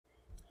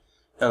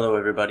Hello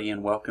everybody,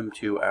 and welcome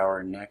to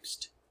our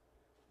next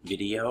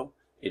video.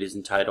 It is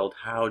entitled,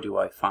 How Do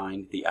I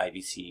Find the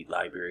IVC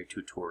Library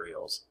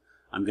Tutorials?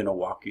 I'm going to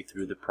walk you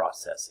through the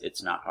process.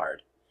 It's not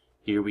hard.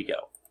 Here we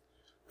go.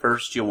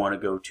 First, you'll want to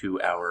go to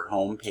our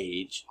home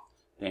page,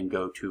 then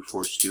go to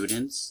For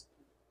Students,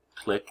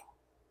 click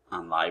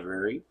on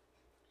Library.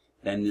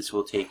 Then this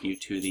will take you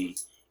to the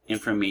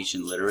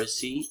Information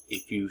Literacy.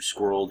 If you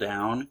scroll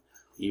down,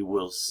 you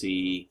will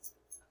see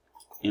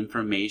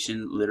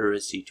Information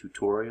Literacy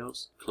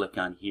Tutorials. Click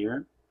on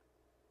here.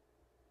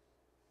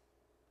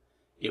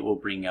 It will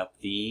bring up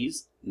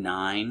these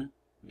 9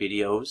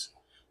 videos.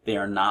 They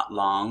are not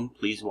long.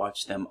 Please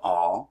watch them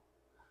all.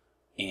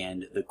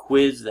 And the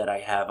quiz that I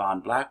have on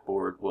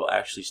Blackboard will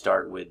actually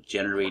start with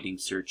generating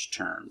search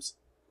terms.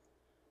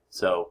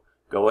 So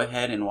go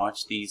ahead and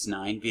watch these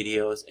 9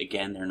 videos.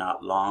 Again, they're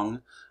not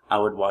long. I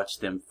would watch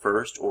them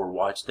first or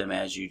watch them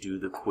as you do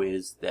the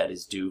quiz that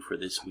is due for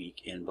this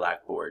week in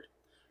Blackboard.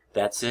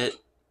 That's it.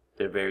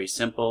 They're very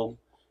simple,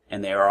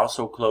 and they are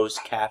also closed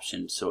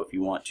captioned, so if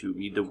you want to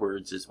read the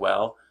words as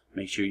well,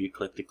 make sure you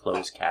click the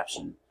closed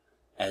caption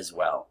as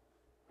well.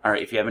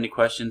 Alright, if you have any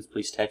questions,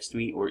 please text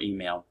me or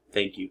email.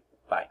 Thank you.